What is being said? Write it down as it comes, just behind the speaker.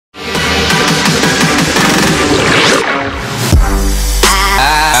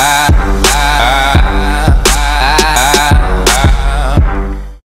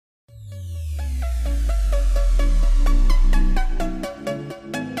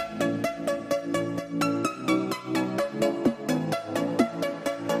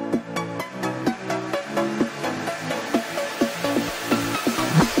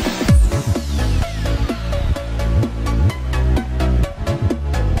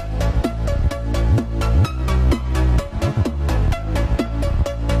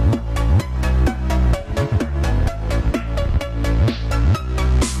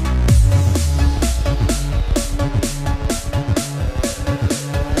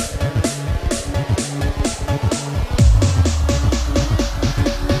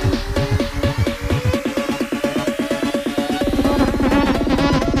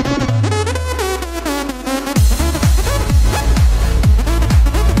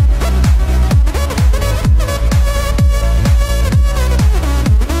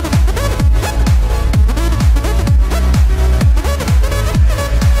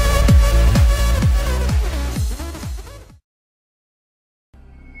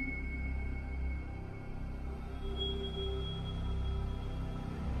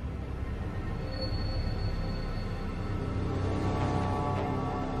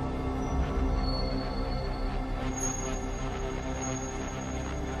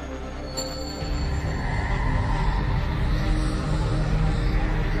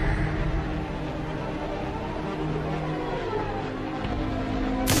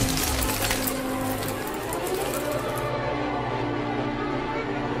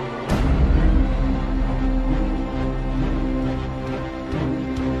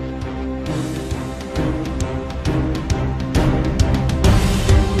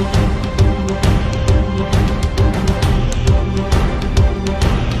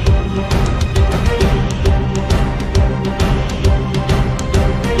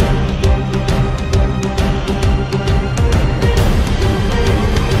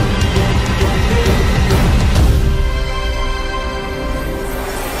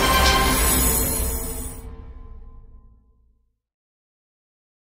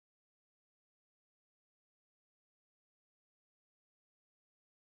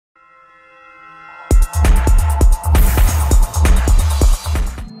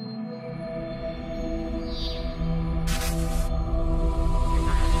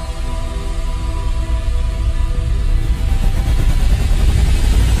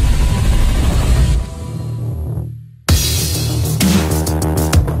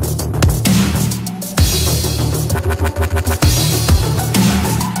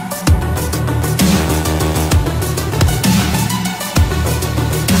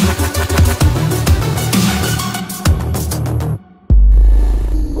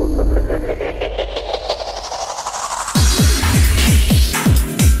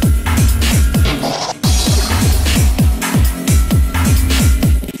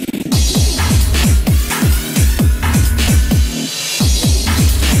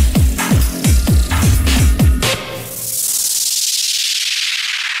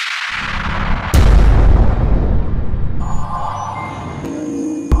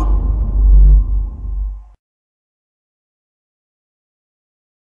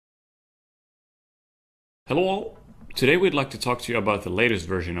Hello all! Today we'd like to talk to you about the latest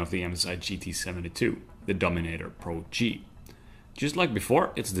version of the MSI GT72, the Dominator Pro G. Just like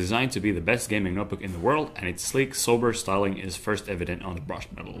before, it's designed to be the best gaming notebook in the world, and its sleek, sober styling is first evident on the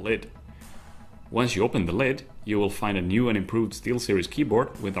brushed metal lid. Once you open the lid, you will find a new and improved SteelSeries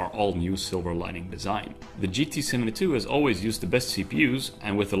keyboard with our all-new silver lining design. The GT72 has always used the best CPUs,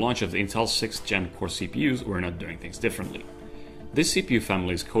 and with the launch of the Intel 6th Gen Core CPUs, we're not doing things differently. This CPU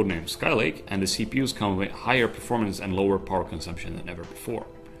family is codenamed Skylake, and the CPUs come with higher performance and lower power consumption than ever before.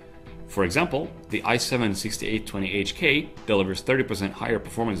 For example, the i7-6820HK delivers 30% higher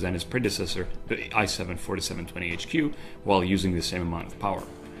performance than its predecessor, the i7-4720HQ, while using the same amount of power.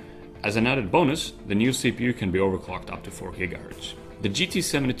 As an added bonus, the new CPU can be overclocked up to 4 GHz. The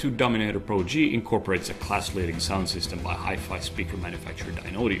GT72 Dominator Pro G incorporates a class-leading sound system by hi-fi speaker manufacturer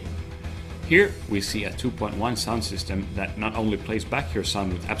Dynaudio. Here we see a 2.1 sound system that not only plays back your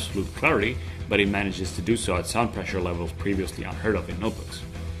sound with absolute clarity, but it manages to do so at sound pressure levels previously unheard of in notebooks.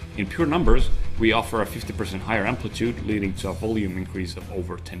 In pure numbers, we offer a 50% higher amplitude, leading to a volume increase of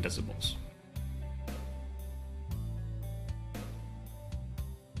over 10 decibels.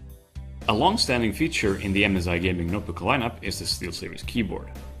 A long-standing feature in the MSI gaming notebook lineup is the SteelSeries keyboard.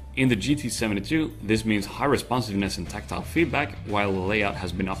 In the GT72, this means high responsiveness and tactile feedback, while the layout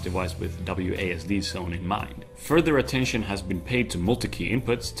has been optimized with WASD zone in mind. Further attention has been paid to multi-key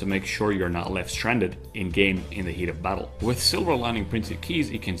inputs to make sure you're not left stranded in-game in the heat of battle. With silver lining printed keys,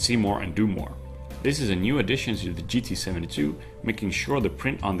 you can see more and do more. This is a new addition to the GT72, making sure the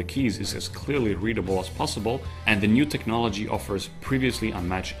print on the keys is as clearly readable as possible, and the new technology offers previously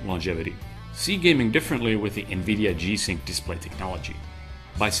unmatched longevity. See gaming differently with the NVIDIA G-Sync display technology.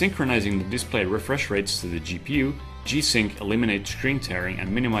 By synchronizing the display refresh rates to the GPU, G-Sync eliminates screen tearing and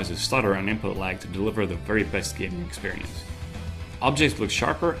minimizes stutter and input lag to deliver the very best gaming experience. Objects look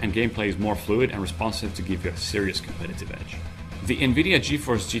sharper and gameplay is more fluid and responsive to give you a serious competitive edge. The NVIDIA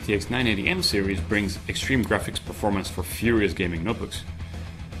GeForce GTX 980M series brings extreme graphics performance for furious gaming notebooks.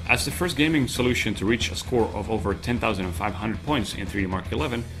 As the first gaming solution to reach a score of over 10,500 points in 3D Mark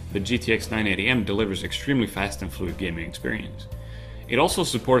 11, the GTX 980M delivers extremely fast and fluid gaming experience. It also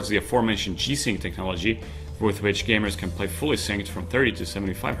supports the aforementioned G-Sync technology, with which gamers can play fully synced from 30 to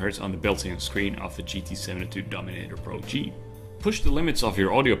 75 Hz on the built-in screen of the GT72 Dominator Pro G. Push the limits of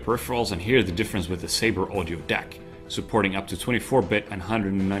your audio peripherals and hear the difference with the Sabre Audio DAC, supporting up to 24-bit and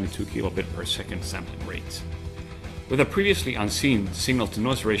 192 kilobit per second sampling rates. With a previously unseen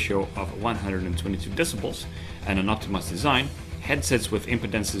signal-to-noise ratio of 122 decibels and an optimized design, headsets with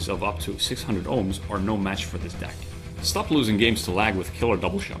impedances of up to 600 ohms are no match for this DAC. Stop losing games to lag with Killer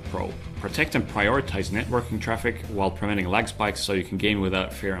DoubleShoot Pro. Protect and prioritize networking traffic while preventing lag spikes so you can game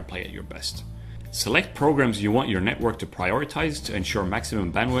without fear and play at your best. Select programs you want your network to prioritize to ensure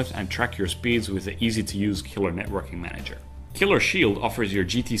maximum bandwidth and track your speeds with the easy-to-use Killer Networking Manager. Killer Shield offers your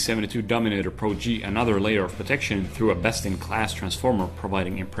GT72 Dominator Pro G another layer of protection through a best-in-class transformer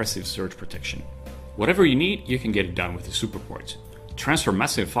providing impressive surge protection. Whatever you need, you can get it done with the SuperPort. Transfer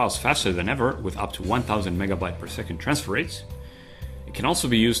massive files faster than ever with up to 1000 MB per second transfer rates. It can also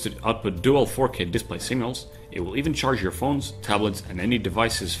be used to output dual 4K display signals. It will even charge your phones, tablets, and any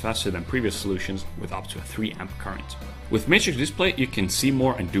devices faster than previous solutions with up to a 3 amp current. With Matrix Display, you can see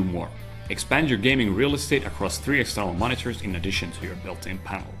more and do more. Expand your gaming real estate across 3 external monitors in addition to your built-in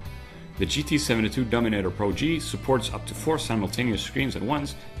panel. The GT72 Dominator Pro G supports up to 4 simultaneous screens at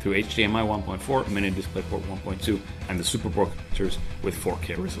once through HDMI 1.4, Mini DisplayPort 1.2, and the SuperPort connectors with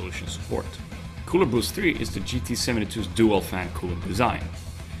 4K resolution support. Cooler Boost 3 is the GT72's dual-fan cooling design.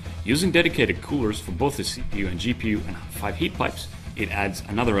 Using dedicated coolers for both the CPU and GPU and 5 heat pipes, it adds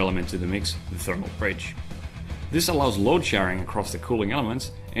another element to the mix, the thermal bridge. This allows load sharing across the cooling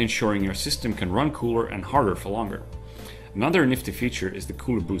elements, ensuring your system can run cooler and harder for longer. Another nifty feature is the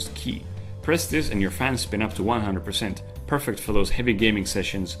Cooler Boost key. Press this and your fans spin up to 100%, perfect for those heavy gaming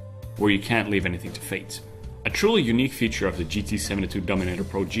sessions where you can't leave anything to fate. A truly unique feature of the GT72 Dominator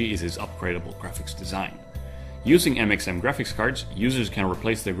Pro G is its upgradable graphics design. Using MXM graphics cards, users can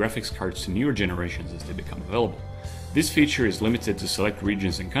replace their graphics cards to newer generations as they become available. This feature is limited to select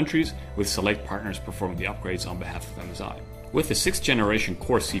regions and countries, with select partners performing the upgrades on behalf of MSI. With the 6th generation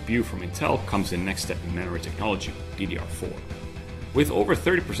Core CPU from Intel comes the next step in memory technology, DDR4. With over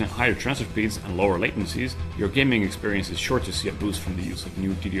 30% higher transfer speeds and lower latencies, your gaming experience is sure to see a boost from the use of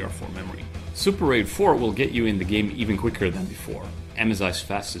new DDR4 memory. Super RAID 4 will get you in the game even quicker than before, MSI's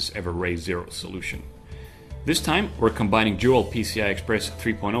fastest ever RAID 0 solution. This time, we're combining dual PCI Express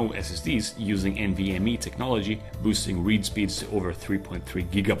 3.0 SSDs using NVMe technology, boosting read speeds to over 3.3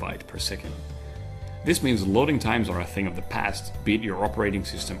 GB per second. This means loading times are a thing of the past, be it your operating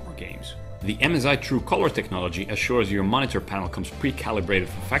system or games. The MSI True Color technology assures your monitor panel comes pre-calibrated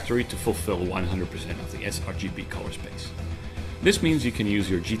from factory to fulfill 100% of the sRGB color space. This means you can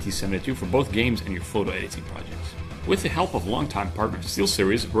use your GT72 for both games and your photo editing projects. With the help of longtime partner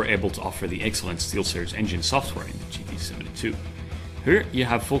SteelSeries, we're able to offer the excellent SteelSeries engine software in the GT72. Here you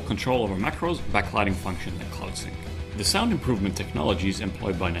have full control over macros, backlighting functions, and cloud sync. The sound improvement technologies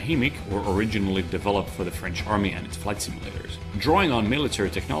employed by Nahimic were originally developed for the French Army and its flight simulators. Drawing on military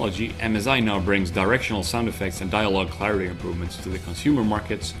technology, MSI now brings directional sound effects and dialogue clarity improvements to the consumer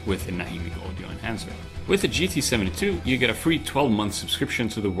markets with the Nahimic Audio Enhancer. With the GT72, you get a free 12-month subscription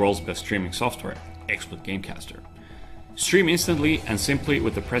to the world's best streaming software, XSplit Gamecaster. Stream instantly and simply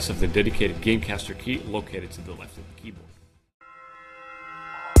with the press of the dedicated Gamecaster key located to the left of the keyboard.